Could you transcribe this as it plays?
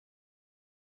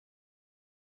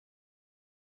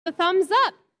The thumbs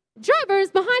up.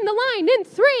 Drivers behind the line in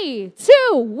 3,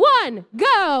 2, 1,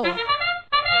 go.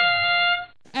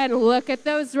 And look at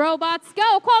those robots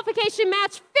go. Qualification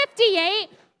match 58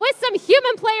 with some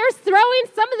human players throwing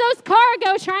some of those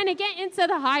cargo trying to get into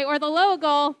the high or the low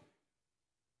goal.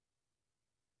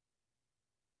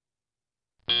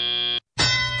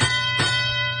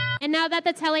 And now that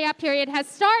the teleop period has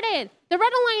started, the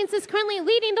Red Alliance is currently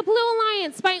leading the Blue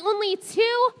Alliance by only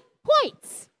 2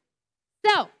 points.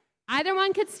 So, either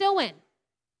one could still win.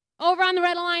 Over on the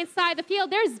Red Alliance side of the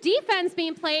field, there's defense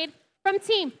being played from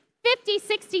Team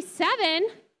 5067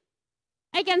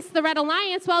 against the Red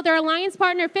Alliance, while their alliance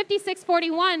partner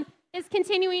 5641 is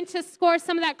continuing to score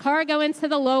some of that cargo into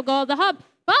the low goal of the hub,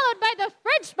 followed by the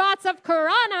fridge bots of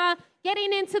Karana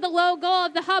getting into the low goal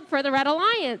of the hub for the Red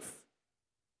Alliance.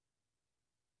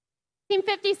 Team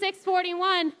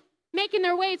 5641 making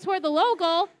their way toward the low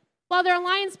goal, while their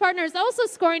alliance partner is also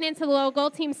scoring into the low goal,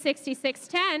 Team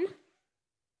 6610.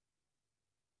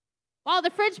 While the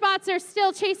fridge bots are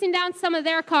still chasing down some of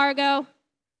their cargo,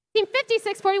 Team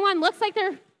 5641 looks like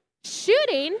they're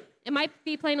shooting. It might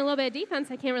be playing a little bit of defense,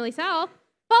 I can't really tell.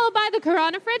 Followed by the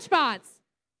Karana fridge bots.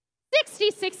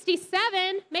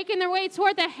 6067 making their way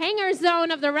toward the hangar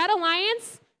zone of the Red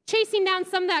Alliance, chasing down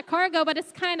some of that cargo, but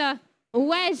it's kind of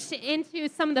wedged into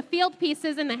some of the field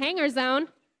pieces in the hangar zone.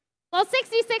 While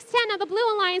 6610 of the Blue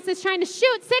Alliance is trying to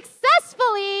shoot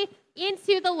successfully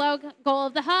into the low goal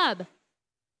of the hub.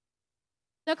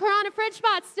 The Karana fridge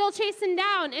bot's still chasing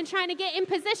down and trying to get in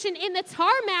position in the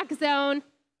tarmac zone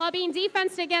while being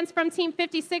defensed against from Team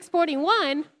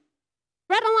 5641.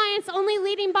 Red Alliance only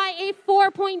leading by a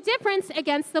 4-point difference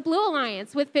against the Blue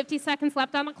Alliance with 50 seconds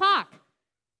left on the clock.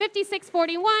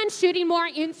 5641 shooting more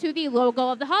into the low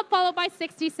goal of the hub, followed by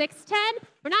 6610.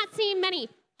 We're not seeing many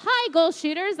high goal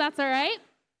shooters, that's all right.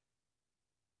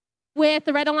 With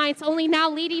the Red Alliance only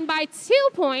now leading by 2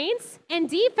 points, and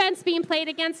defense being played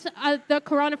against the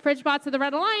Karana fridge bots of the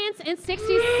Red Alliance, and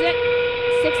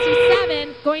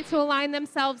 67 going to align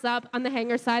themselves up on the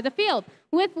hangar side of the field.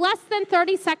 With less than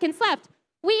 30 seconds left,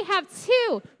 we have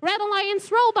 2 Red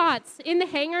Alliance robots in the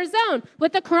hangar zone,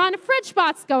 with the Karana fridge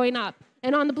bots going up.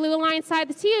 And on the Blue Alliance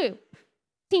side of the two,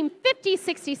 Team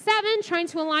 5067 trying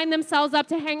to align themselves up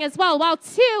to hang as well, while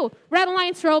 2 Red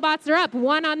Alliance robots are up,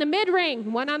 1 on the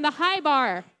mid-ring, 1 on the high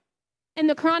bar. And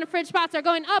the Karana fridge bots are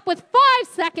going up with 5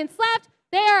 seconds left.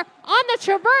 They are on the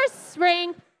traverse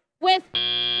ring with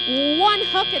 1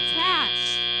 hook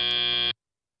attached.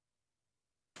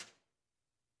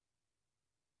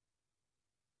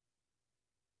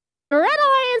 The Red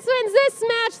Alliance wins this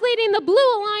match, leading the Blue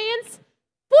Alliance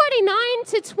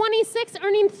 49-26,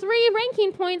 earning 3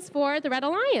 ranking points for the Red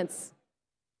Alliance.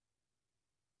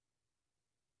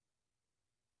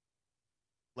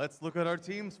 Let's look at our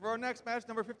teams for our next match,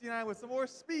 number 59, with some more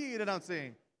speed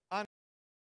announcing.